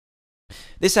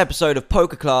This episode of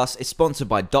PokeClass is sponsored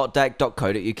by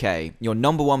 .deck.co.uk, your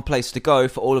number one place to go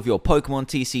for all of your Pokemon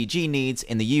TCG needs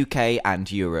in the UK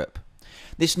and Europe.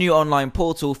 This new online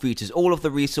portal features all of the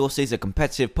resources a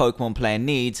competitive Pokemon player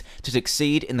needs to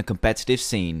succeed in the competitive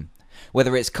scene.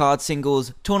 Whether it's card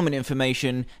singles, tournament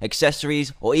information,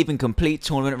 accessories, or even complete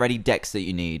tournament-ready decks that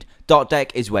you need,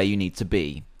 .deck is where you need to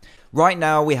be. Right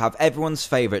now we have everyone's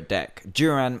favourite deck,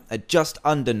 Durant, at just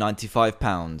under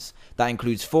 £95. That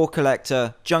includes 4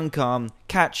 collector, junk arm,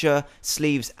 catcher,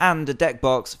 sleeves and a deck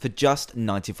box for just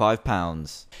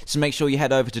 £95. So make sure you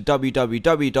head over to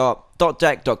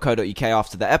www.deck.co.uk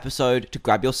after the episode to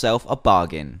grab yourself a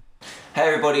bargain. Hey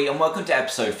everybody and welcome to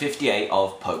episode 58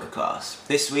 of PokeClass.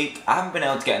 This week I haven't been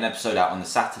able to get an episode out on the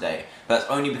Saturday, but that's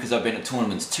only because I've been at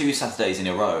tournaments 2 Saturdays in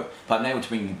a row, but I'm able to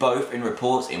bring you both in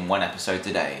reports in one episode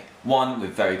today, one with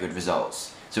very good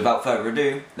results. So without further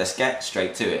ado, let's get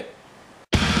straight to it.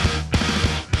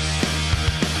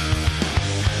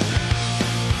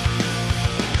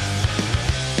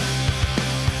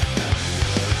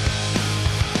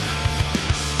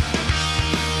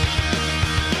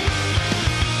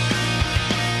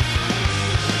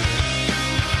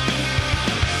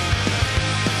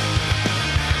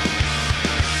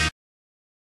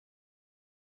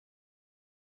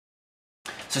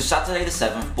 So Saturday the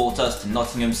 7th brought us to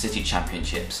Nottingham City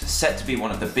Championships, set to be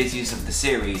one of the busiest of the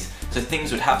series, so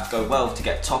things would have to go well to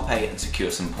get top 8 and secure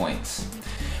some points.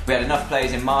 We had enough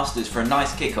players in Masters for a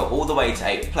nice kicker all the way to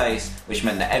 8th place, which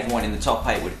meant that everyone in the top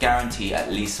 8 would guarantee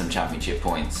at least some championship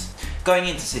points. Going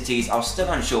into Cities, I was still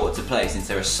unsure what to play since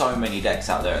there are so many decks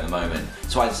out there at the moment,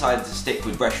 so I decided to stick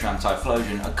with Reshiram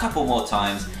Typhlosion a couple more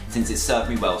times since it's served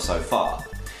me well so far.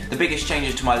 The biggest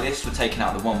changes to my list were taking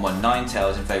out the 1/1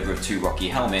 Ninetales in favour of 2 Rocky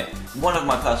Helmet, one of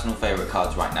my personal favourite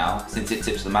cards right now since it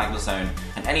tips the Magnezone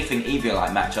and anything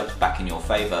Eviolite matchups back in your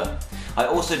favour. I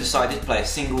also decided to play a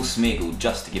single Smeargle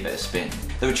just to give it a spin.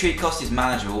 The retreat cost is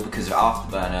manageable because of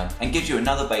Afterburner and gives you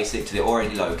another basic to the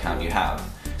already low count you have.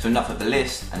 So enough of the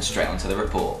list and straight onto the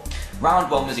report. Round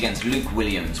 1 was against Luke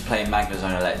Williams playing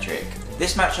Magnezone Electric.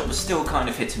 This matchup was still kind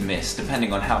of hit and miss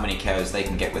depending on how many KOs they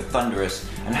can get with Thundurus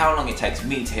and how long it takes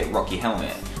me to hit Rocky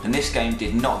Helmet, and this game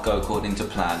did not go according to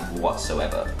plan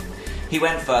whatsoever. He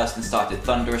went first and started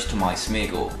Thundurus to my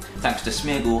Smeargle. Thanks to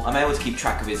Smeargle, I'm able to keep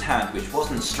track of his hand, which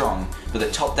wasn't strong, but the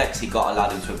top decks he got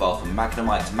allowed him to evolve from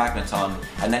Magnemite to Magneton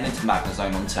and then into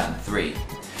Magnezone on turn 3.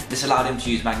 This allowed him to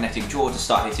use Magnetic Draw to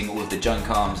start hitting all of the junk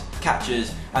arms,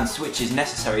 catchers and switches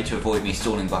necessary to avoid me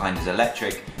stalling behind his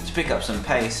electric, to pick up some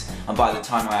pace, and by the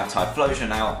time I have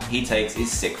Typhlosion out, he takes his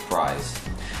 6th prize.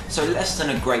 So less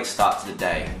than a great start to the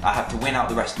day. I have to win out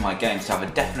the rest of my games to have a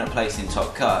definite place in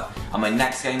top cut, and my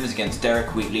next game is against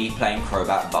Derek Wheatley playing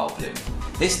Crobat Vileplume.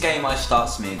 This game I start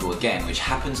Smeargle again, which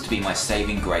happens to be my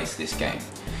saving grace this game.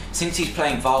 Since he's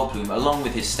playing Vileplume along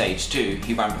with his stage 2,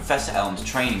 he ran Professor Elm's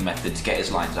training method to get his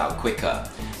lines out quicker,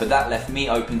 but that left me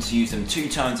open to use them 2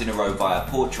 turns in a row via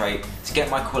Portrait to get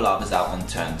my Quillavas out on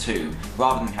turn 2,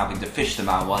 rather than having to fish them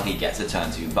out while he gets a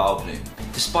turn 2 Vileplume.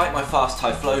 Despite my fast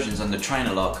Typhlosions under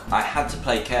Trainer Lock, I had to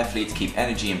play carefully to keep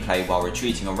energy in play while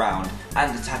retreating around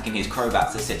and attacking his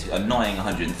Crobats to sit at annoying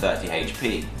 130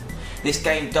 HP. This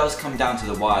game does come down to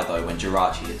the wire though when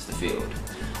Jirachi hits the field.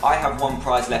 I have 1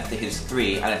 prize left to his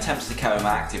 3 and attempts to carry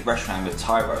my active Reshiram with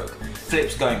Tyrogue,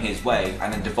 flips going his way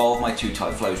and then devolve my 2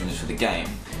 Typhlosions for the game.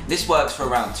 This works for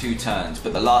around 2 turns,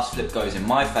 but the last flip goes in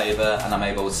my favour and I'm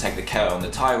able to take the KO on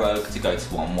the Tyrogue to go to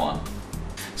 1-1.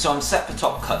 So I'm set for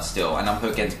top cut still and I'm up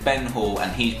against Ben Hall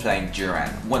and he's playing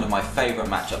Durant, one of my favourite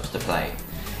matchups to play.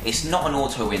 It's not an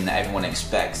auto win that everyone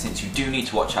expects since you do need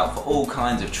to watch out for all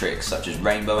kinds of tricks such as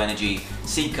Rainbow Energy,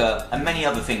 Seeker and many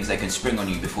other things they can spring on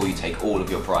you before you take all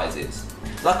of your prizes.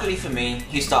 Luckily for me,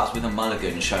 he starts with a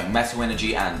mulligan showing Metal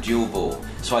Energy and Dual Ball,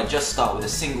 so I just start with a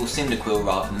single Cyndaquil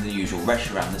rather than the usual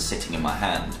Reshiram that's sitting in my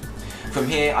hand. From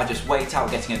here I just wait out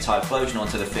getting a Typhlosion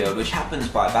onto the field, which happens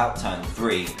by about turn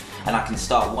 3, and I can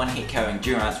start one-hit KOing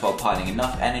Durant while piling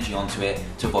enough energy onto it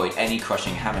to avoid any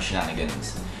crushing hammer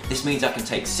shenanigans. This means I can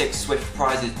take 6 swift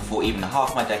prizes before even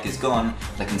half my deck is gone,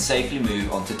 and I can safely move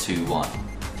on to 2-1.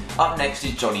 Up next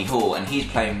is Johnny Hall and he's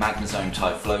playing Magnezone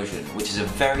Typhlosion, which is a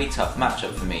very tough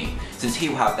matchup for me since he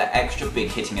will have that extra big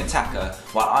hitting attacker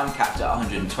while I'm capped at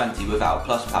 120 without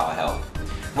plus power help.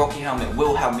 Rocky Helmet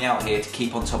will help me out here to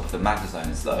keep on top of the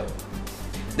Magnezones though.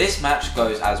 This match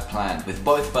goes as planned, with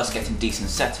both of us getting decent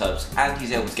setups and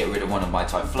he's able to get rid of one of my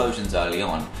Typhlosions early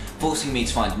on, forcing me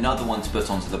to find another one to put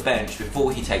onto the bench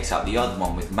before he takes out the other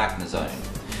one with Magnezone.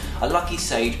 A lucky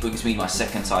Sage brings me my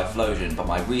second Typhlosion, but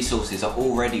my resources are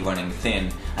already running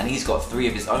thin, and he's got 3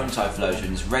 of his own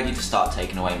Typhlosions ready to start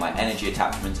taking away my energy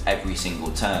attachments every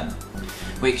single turn.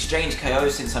 We exchange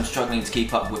KOs since I'm struggling to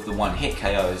keep up with the one-hit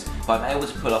KOs, but I'm able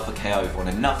to pull off a KO on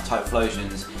enough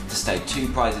Typhlosions to stay 2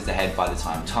 prizes ahead by the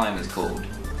time time is called.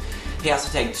 He has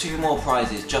to take 2 more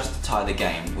prizes just to tie the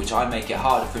game, which I make it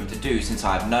harder for him to do since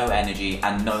I have no energy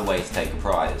and no way to take a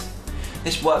prize.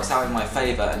 This works out in my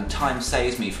favour and time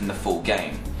saves me from the full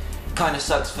game. Kinda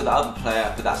sucks for the other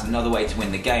player, but that's another way to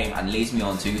win the game and leads me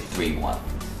on to 3-1.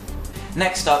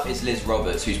 Next up is Liz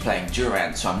Roberts, who's playing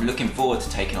Durant, so I'm looking forward to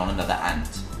taking on another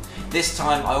Ant. This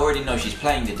time I already know she's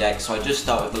playing the deck, so I just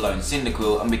start with the lone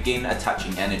Cyndaquil and begin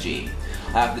attaching energy.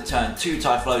 I have the turn 2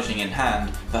 Typhlosion in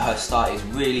hand, but her start is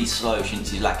really slow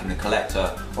since she's lacking the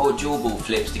Collector or Dual Ball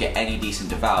flips to get any decent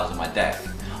devours on my deck.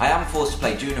 I am forced to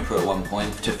play Juniper at one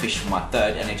point to fish for my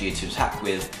 3rd energy to attack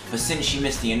with, but since she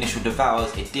missed the initial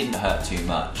devours it didn't hurt too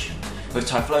much. With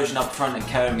Typhlosion up front and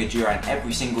carrying a Durant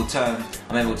every single turn,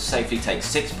 I'm able to safely take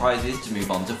 6 prizes to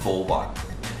move on to 4-1.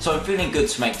 So I'm feeling good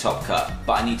to make top cut,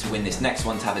 but I need to win this next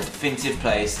one to have a definitive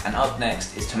place, and up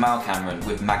next is Tamal Cameron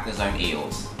with Magnezone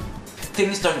Eels.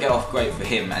 Things don't get off great for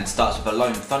him and starts with a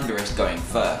lone Thundurus going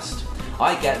first.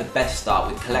 I get the best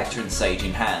start with Collector and Sage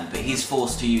in hand, but he's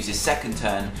forced to use his second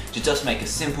turn to just make a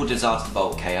simple Disaster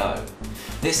Bolt KO.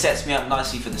 This sets me up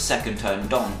nicely for the second turn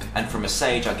donk, and from a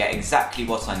Sage I get exactly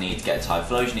what I need to get a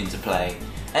Typhlosion into play,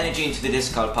 energy into the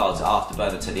discard pile to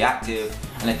Afterburner to the active,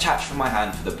 and attach from my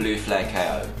hand for the Blue Flare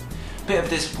KO. Bit of a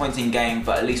disappointing game,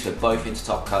 but at least we're both into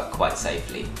top cut quite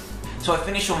safely. So I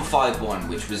finish on 5-1,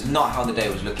 which was not how the day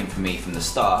was looking for me from the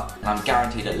start, and I'm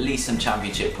guaranteed at least some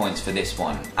championship points for this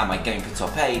one, and my game for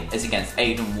top 8 is against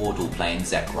Aidan Wardle playing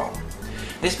Zekrom.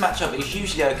 This matchup is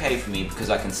usually okay for me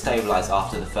because I can stabilise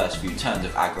after the first few turns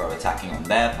of aggro attacking on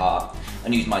their part,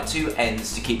 and use my 2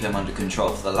 ends to keep them under control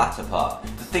for the latter part,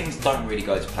 but things don't really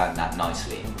go to plan that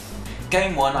nicely.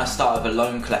 Game 1 I start with a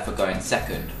lone Cleffa going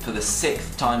second, for the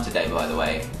 6th time today by the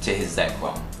way, to his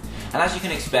Zekrom. And as you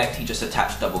can expect, he just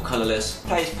attached double colourless,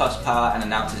 plays plus power and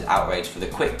announces outrage for the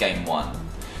quick game 1.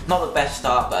 Not the best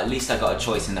start, but at least I got a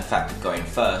choice in the fact of going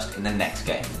first in the next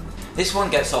game. This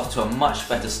one gets off to a much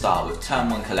better start with turn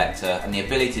 1 Collector and the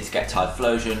ability to get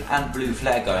Typhlosion and Blue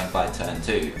Flare going by turn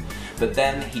 2. But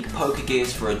then he Poker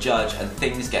Gears for a Judge and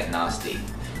things get nasty.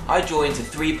 I draw into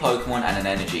 3 Pokemon and an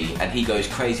energy, and he goes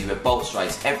crazy with Bolt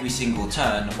Strikes every single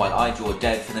turn while I draw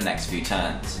dead for the next few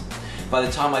turns. By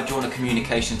the time I've drawn a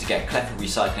communication to get Cleffa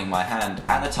recycling my hand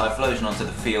and a Typhlosion onto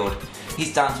the field,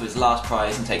 he's down to his last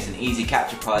prize and takes an easy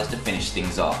capture prize to finish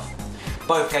things off.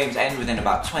 Both games end within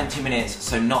about 20 minutes,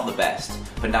 so not the best,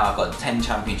 but now I've got 10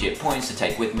 championship points to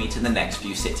take with me to the next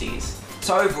few cities.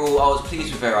 So overall I was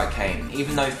pleased with where I came,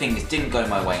 even though things didn't go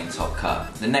my way in Top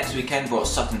Cut. The next weekend brought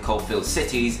Sutton Coldfield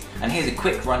cities, and here's a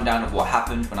quick rundown of what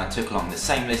happened when I took along the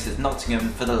same list as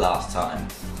Nottingham for the last time.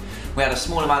 We had a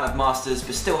small amount of Masters,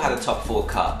 but still had a top 4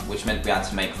 cut, which meant we had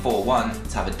to make 4-1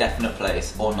 to have a definite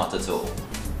place or not at all.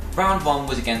 Round 1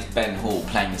 was against Ben Hall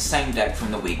playing the same deck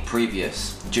from the week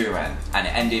previous, Durant, and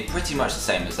it ended pretty much the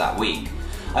same as that week.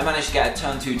 I managed to get a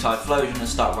turn 2 Typhlosion and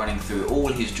start running through all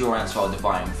his Durants while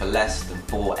dividing for less than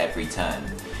 4 every turn.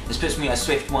 This puts me at a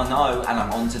swift 1-0 and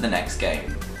I'm on to the next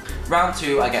game. Round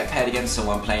 2 I get paired against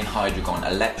someone playing Hydreigon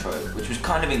Electro, which was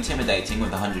kind of intimidating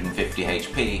with 150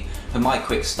 HP, but my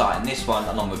quick start in this one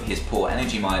along with his poor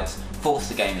energy mites forced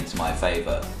the game into my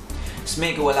favour.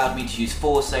 Smeagol allowed me to use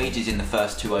 4 Sages in the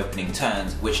first 2 opening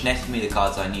turns, which netted me the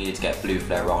cards I needed to get Blue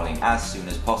Flare rolling as soon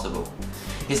as possible.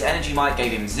 His energy mite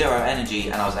gave him 0 energy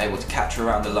and I was able to capture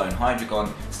around the lone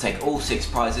Hydreigon to take all 6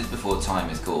 prizes before time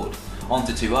is called. On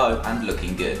to 2-0 and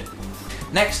looking good.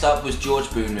 Next up was George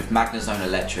Boone with Magnezone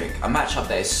Electric, a matchup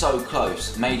that is so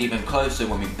close, made even closer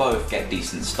when we both get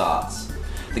decent starts.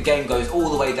 The game goes all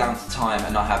the way down to time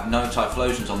and I have no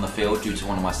Typhlosions on the field due to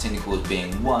one of my Cyndaquils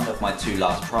being one of my 2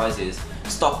 last prizes,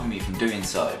 stopping me from doing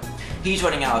so. He's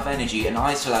running out of energy and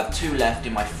I still have 2 left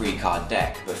in my 3 card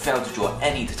deck, but failed to draw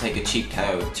any to take a cheap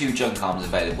KO with 2 Junk Arms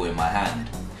available in my hand.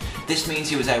 This means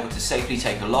he was able to safely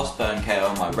take a Lost Burn KO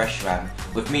on my Reshiram,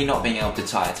 with me not being able to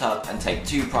tie it up and take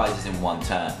 2 prizes in 1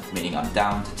 turn, meaning I'm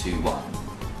down to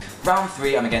 2-1. Round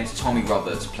 3 I'm against Tommy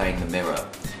Roberts playing the Mirror.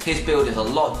 His build is a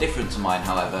lot different to mine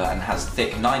however and has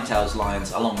thick Ninetales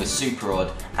lines along with Super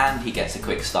Rod, and he gets a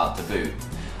quick start to boot.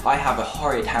 I have a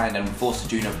horrid hand and am forced to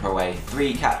Juniper away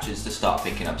 3 catches to start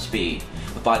picking up speed,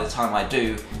 but by the time I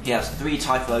do, he has 3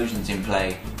 Typhlosions in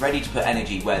play, ready to put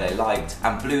energy where they liked,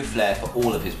 and Blue Flare for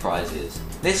all of his prizes.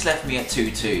 This left me at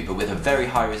 2-2, but with a very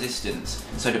high resistance,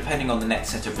 so depending on the next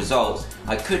set of results,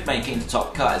 I could make it into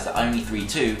top cut as only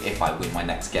 3-2 if I win my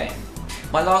next game.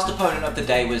 My last opponent of the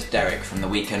day was Derek from the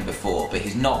weekend before, but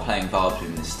he's not playing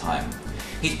Vileplume this time.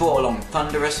 He's brought along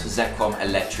Thunderous, Zekrom,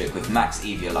 Electric with Max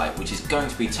Eviolite, which is going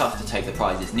to be tough to take the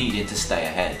prizes needed to stay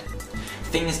ahead.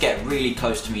 Things get really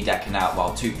close to me decking out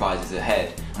while 2 prizes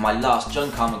ahead, and my last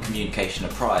Junk Arm and Communication are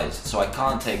prized, so I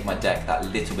can't take my deck that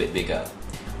little bit bigger.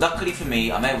 Luckily for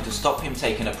me, I'm able to stop him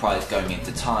taking a prize going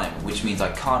into time, which means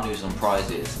I can't lose on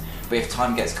prizes, but if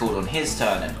time gets called on his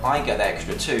turn and I get the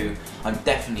extra 2, I'm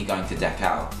definitely going to deck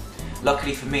out.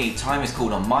 Luckily for me, time is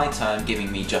called on my turn,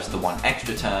 giving me just the 1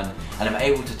 extra turn, and I'm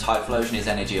able to Typhlosion his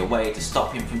energy away to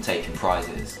stop him from taking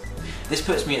prizes. This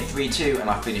puts me at 3-2 and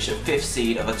I finish at 5th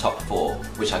seed of a top 4,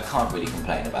 which I can't really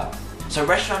complain about. So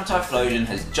Reshiram Typhlosion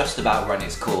has just about run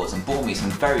its course and brought me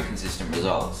some very consistent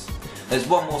results. There's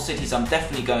one more cities I'm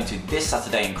definitely going to this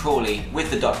Saturday in Crawley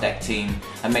with the Dot Deck team,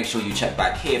 and make sure you check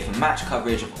back here for match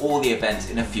coverage of all the events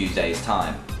in a few days'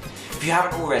 time. If you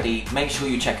haven't already, make sure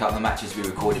you check out the matches we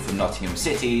recorded from Nottingham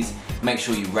Cities, make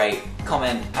sure you rate,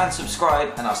 comment and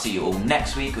subscribe, and I'll see you all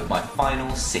next week with my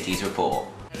final Cities report.